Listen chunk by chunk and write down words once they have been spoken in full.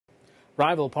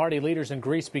Rival party leaders in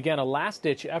Greece began a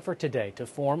last-ditch effort today to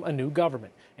form a new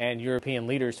government. And European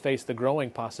leaders face the growing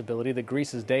possibility that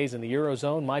Greece's days in the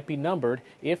eurozone might be numbered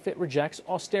if it rejects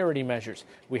austerity measures.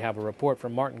 We have a report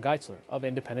from Martin Geitzler of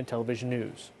Independent Television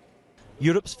News.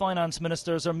 Europe's finance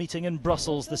ministers are meeting in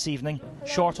Brussels this evening,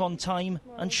 short on time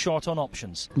and short on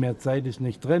options.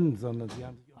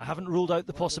 I haven't ruled out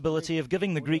the possibility of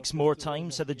giving the Greeks more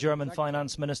time, said the German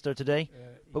finance minister today,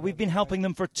 but we've been helping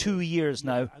them for 2 years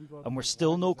now, and we're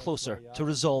still no closer to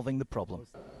resolving the problem.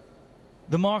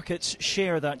 The markets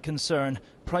share that concern.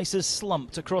 Prices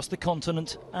slumped across the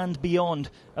continent and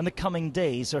beyond, and the coming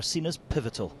days are seen as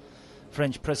pivotal.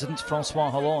 French President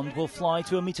François Hollande will fly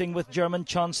to a meeting with German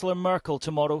Chancellor Merkel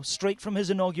tomorrow, straight from his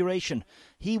inauguration.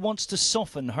 He wants to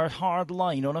soften her hard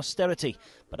line on austerity,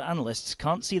 but analysts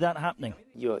can't see that happening.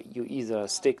 You either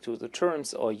stick to the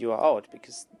terms or you are out,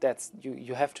 because that's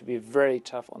you have to be very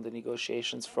tough on the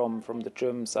negotiations from the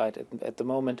German side at the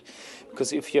moment,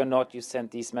 because if you're not, you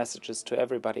send these messages to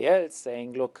everybody else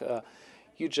saying, look,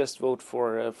 you just vote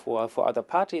for other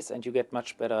parties and you get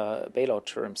much better bailout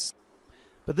terms.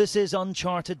 But this is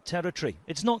uncharted territory.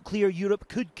 It's not clear Europe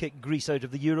could kick Greece out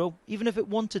of the euro, even if it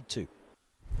wanted to.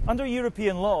 Under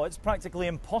European law, it's practically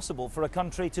impossible for a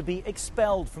country to be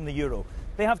expelled from the euro.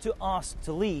 They have to ask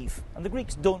to leave, and the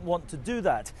Greeks don't want to do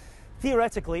that.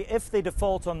 Theoretically, if they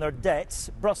default on their debts,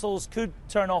 Brussels could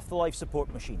turn off the life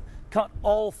support machine, cut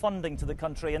all funding to the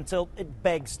country until it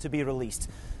begs to be released.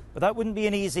 But that wouldn't be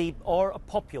an easy or a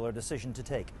popular decision to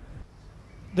take.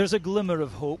 There's a glimmer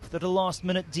of hope that a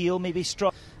last-minute deal may be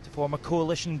struck to form a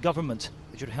coalition government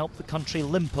which would help the country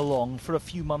limp along for a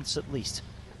few months at least.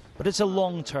 But it's a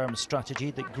long-term strategy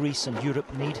that Greece and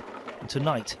Europe need, and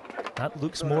tonight that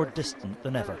looks more distant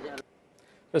than ever.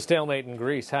 The stalemate in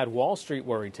Greece had Wall Street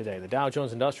worried today. The Dow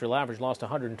Jones Industrial Average lost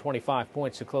 125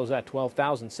 points to close at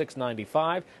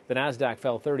 12,695. The Nasdaq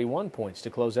fell 31 points to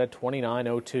close at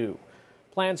 2902.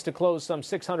 Plans to close some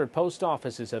 600 post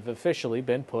offices have officially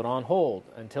been put on hold.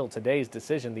 Until today's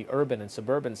decision, the urban and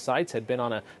suburban sites had been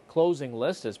on a closing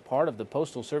list as part of the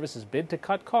Postal Service's bid to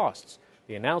cut costs.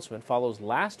 The announcement follows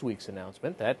last week's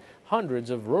announcement that hundreds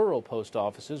of rural post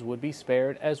offices would be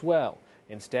spared as well.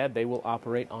 Instead, they will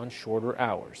operate on shorter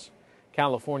hours.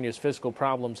 California's fiscal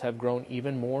problems have grown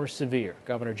even more severe.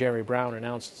 Governor Jerry Brown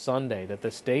announced Sunday that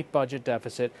the state budget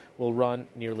deficit will run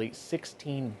nearly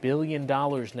 $16 billion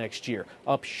next year,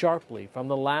 up sharply from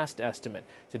the last estimate.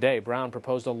 Today, Brown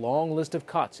proposed a long list of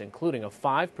cuts, including a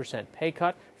 5% pay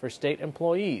cut for state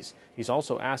employees. He's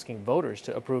also asking voters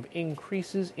to approve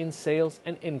increases in sales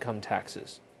and income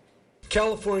taxes.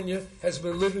 California has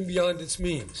been living beyond its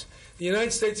means. The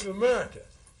United States of America,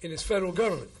 in its federal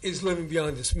government, is living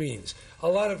beyond its means. A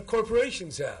lot of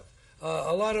corporations have.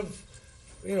 A lot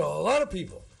of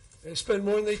people spend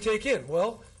more than they take in.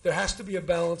 Well, there has to be a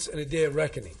balance and a day of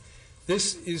reckoning.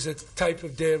 This is a type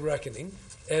of day of reckoning,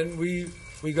 and we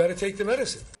got to take the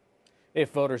medicine.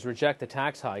 If voters reject the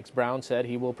tax hikes, Brown said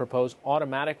he will propose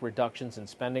automatic reductions in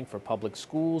spending for public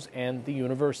schools and the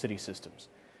university systems.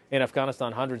 In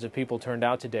Afghanistan, hundreds of people turned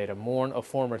out today to mourn a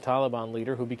former Taliban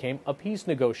leader who became a peace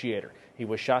negotiator. He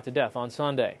was shot to death on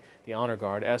Sunday. The honor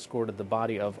guard escorted the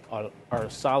body of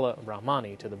Arsala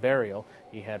Rahmani to the burial.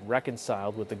 He had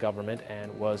reconciled with the government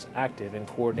and was active in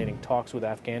coordinating talks with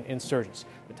Afghan insurgents.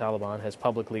 The Taliban has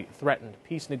publicly threatened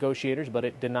peace negotiators, but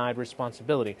it denied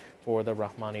responsibility for the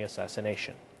Rahmani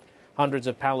assassination. Hundreds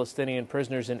of Palestinian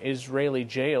prisoners in Israeli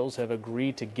jails have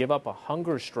agreed to give up a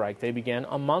hunger strike they began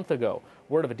a month ago.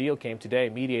 Word of a deal came today,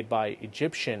 mediated by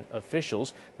Egyptian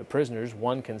officials. The prisoners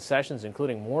won concessions,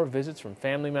 including more visits from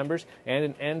family members and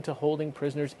an end to holding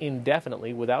prisoners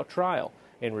indefinitely without trial.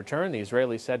 In return, the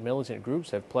Israelis said militant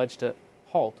groups have pledged to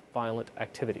halt violent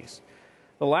activities.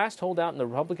 The last holdout in the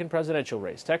Republican presidential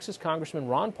race, Texas Congressman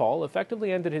Ron Paul,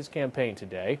 effectively ended his campaign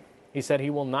today. He said he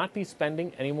will not be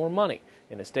spending any more money.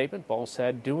 In a statement, Paul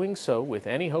said doing so with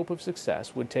any hope of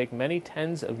success would take many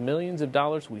tens of millions of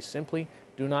dollars we simply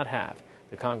do not have.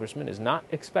 The congressman is not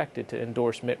expected to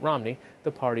endorse Mitt Romney,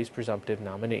 the party's presumptive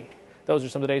nominee. Those are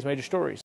some of today's major stories.